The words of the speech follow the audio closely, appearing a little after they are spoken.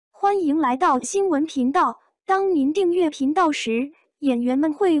欢迎来到新闻频道。当您订阅频道时，演员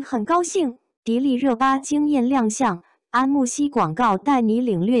们会很高兴。迪丽热巴惊艳亮相，安慕希广告带你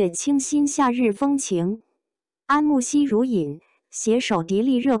领略清新夏日风情。安慕希如引，携手迪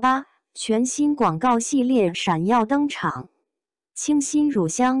丽热巴，全新广告系列闪耀登场。清新乳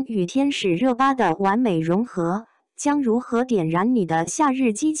香与天使热巴的完美融合，将如何点燃你的夏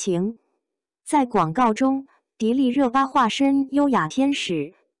日激情？在广告中，迪丽热巴化身优雅天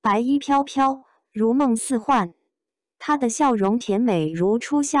使，白衣飘飘，如梦似幻。她的笑容甜美如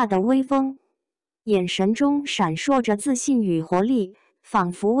初夏的微风，眼神中闪烁着自信与活力，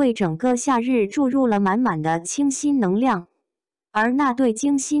仿佛为整个夏日注入了满满的清新能量。而那对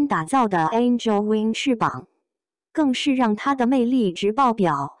精心打造的 Angel Wing 翅膀，更是让她的魅力值爆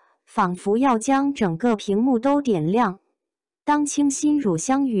表，仿佛要将整个屏幕都点亮。当清新乳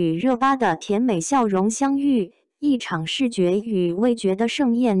香与热巴的甜美笑容相遇，一场视觉与味觉的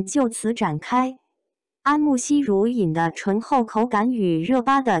盛宴就此展开。安慕希如饮的醇厚口感与热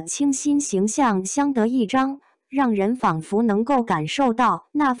巴的清新形象相得益彰，让人仿佛能够感受到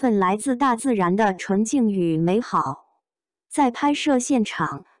那份来自大自然的纯净与美好。在拍摄现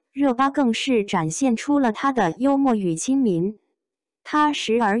场，热巴更是展现出了她的幽默与亲民。她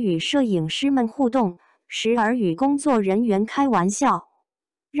时而与摄影师们互动，时而与工作人员开玩笑，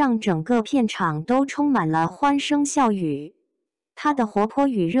让整个片场都充满了欢声笑语。她的活泼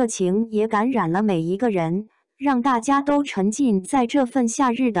与热情也感染了每一个人，让大家都沉浸在这份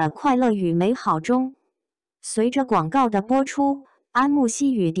夏日的快乐与美好中。随着广告的播出，安慕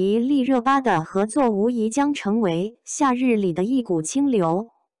希与迪丽热巴的合作无疑将成为夏日里的一股清流。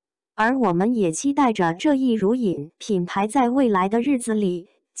而我们也期待着这一如饮品牌在未来的日子里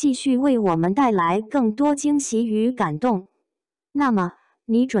继续为我们带来更多惊喜与感动。那么，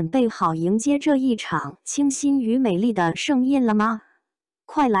你准备好迎接这一场清新与美丽的盛宴了吗？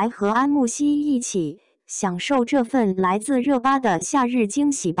快来和安慕希一起享受这份来自热巴的夏日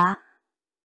惊喜吧！